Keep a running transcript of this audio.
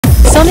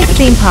Sonic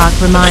Theme Park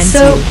reminds you,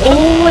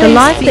 the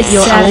life that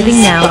you're living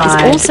now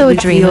is also a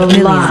dream of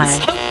millions.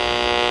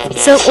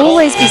 So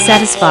always be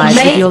satisfied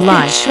with your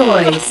life.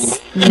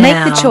 Make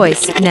the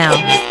choice now.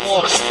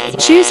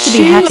 Choose to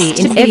be happy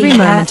in every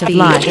moment of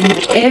life.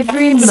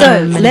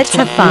 So let's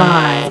have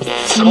fun.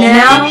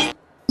 Now.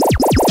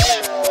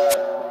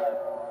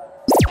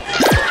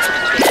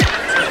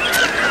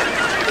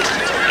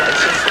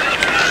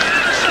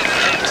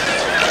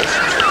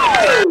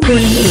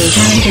 Calling all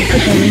talented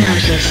performing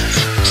artists,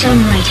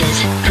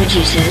 songwriters,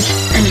 producers,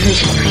 and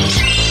visionaries.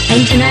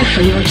 Enter now for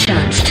your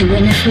chance to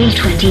win a free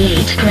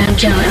 28-gram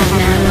jar of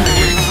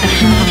marijuana, a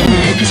free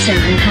dinner at the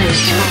Soho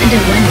House, and a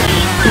one-way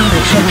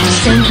Uber trip to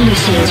St.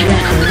 Lucia's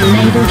record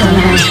label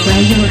Dollhouse, where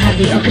you will have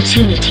the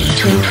opportunity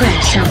to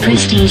impress our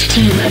prestige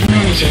team of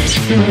managers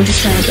who will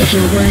decide if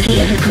you're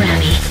worthy of a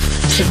Grammy.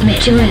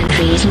 Submit your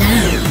entries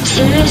now.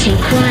 Serious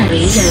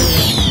inquiries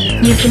only.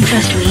 You can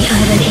trust me, I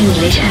have an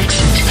English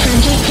accent.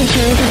 Subject to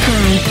change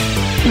apply.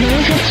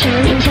 Those with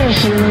strong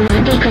intuition will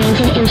not be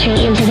granted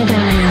entry into the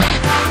dollhouse.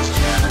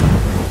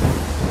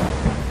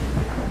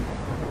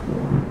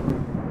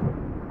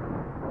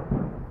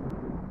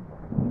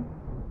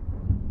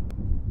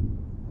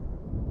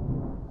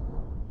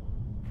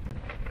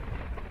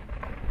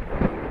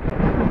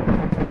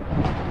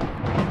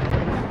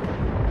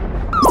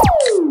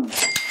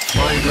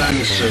 My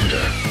brand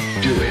soda.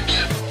 Do it.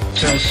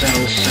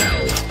 Sell.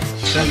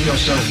 Sell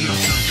yourself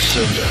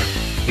soda.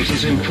 It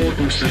is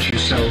important that you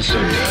sell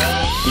soda.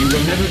 You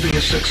will never be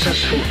a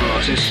successful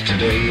artist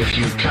today if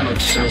you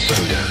cannot sell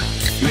soda.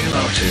 Real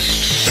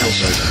artists sell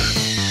soda.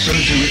 So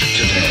do it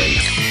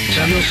today.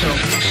 Tell yourself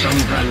some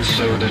brand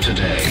soda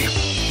today.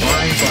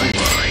 Buy.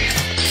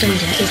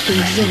 Soda is the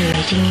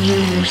exhilarating new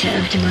water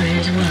of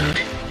tomorrow's world.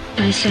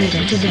 Buy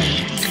soda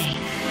today.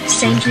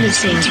 St.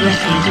 Lucia's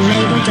record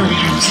label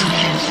Dollhouse.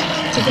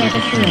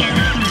 Together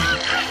forever.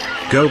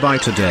 Go buy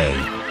today.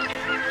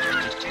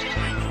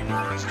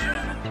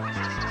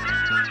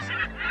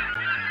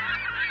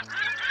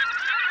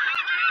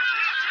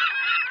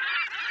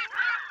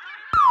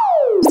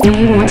 Do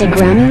you want a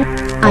Grammy?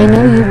 I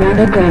know you want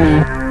a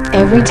Grammy.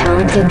 Every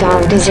talented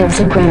doll deserves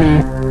a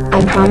Grammy.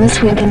 I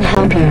promise we can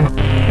help you.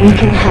 We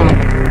can help.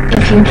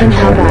 If you can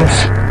help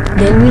us,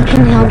 then we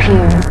can help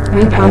you.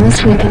 We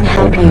promise we can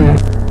help you.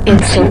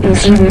 It's so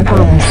easy, we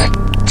promise.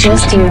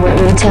 Just do what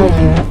we tell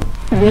you.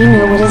 We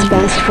know what is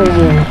best for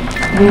you.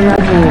 We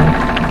love you.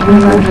 We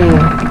love you.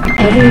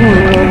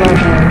 Everyone will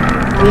love you.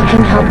 We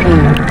can help you.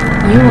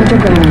 You want a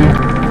Grammy.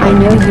 I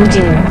know you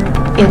do.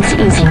 It's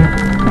easy.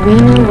 We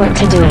know what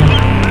to do.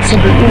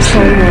 Submit your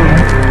song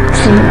now.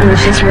 St.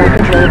 Lucia's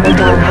record label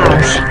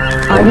Dollhouse.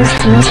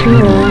 Artists must be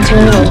willing to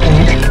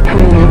relocate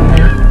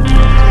permanently.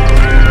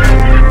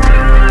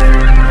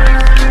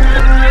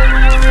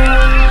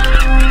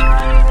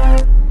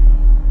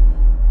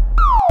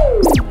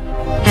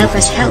 Help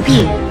us help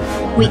you.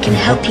 We can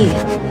help you.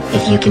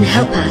 If you can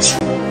help us,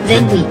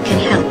 then we can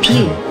help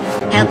you.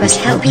 Help us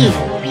help you.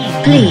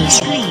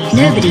 Please.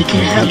 Nobody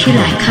can help you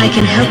like I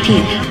can help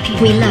you.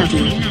 We love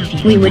you.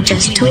 We were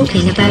just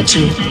talking about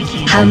you.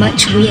 How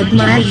much we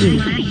admire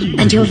you.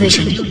 And your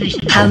vision.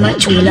 How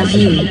much we love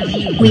you.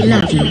 We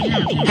love you.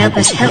 Help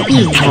us help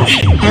you.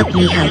 Help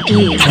me help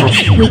you.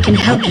 We can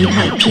help you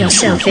help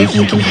yourself if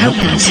you can help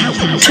us.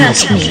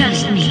 Trust me.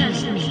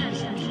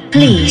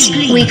 Please,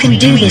 we can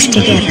do this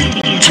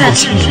together.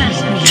 Trust me.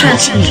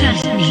 Trust me.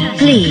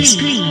 Please.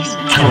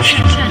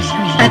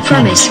 I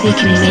promise we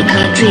can make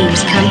our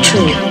dreams come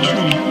true.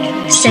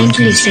 St.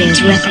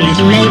 Lucia's record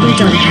label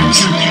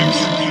Dollhouse.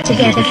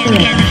 Together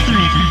forever.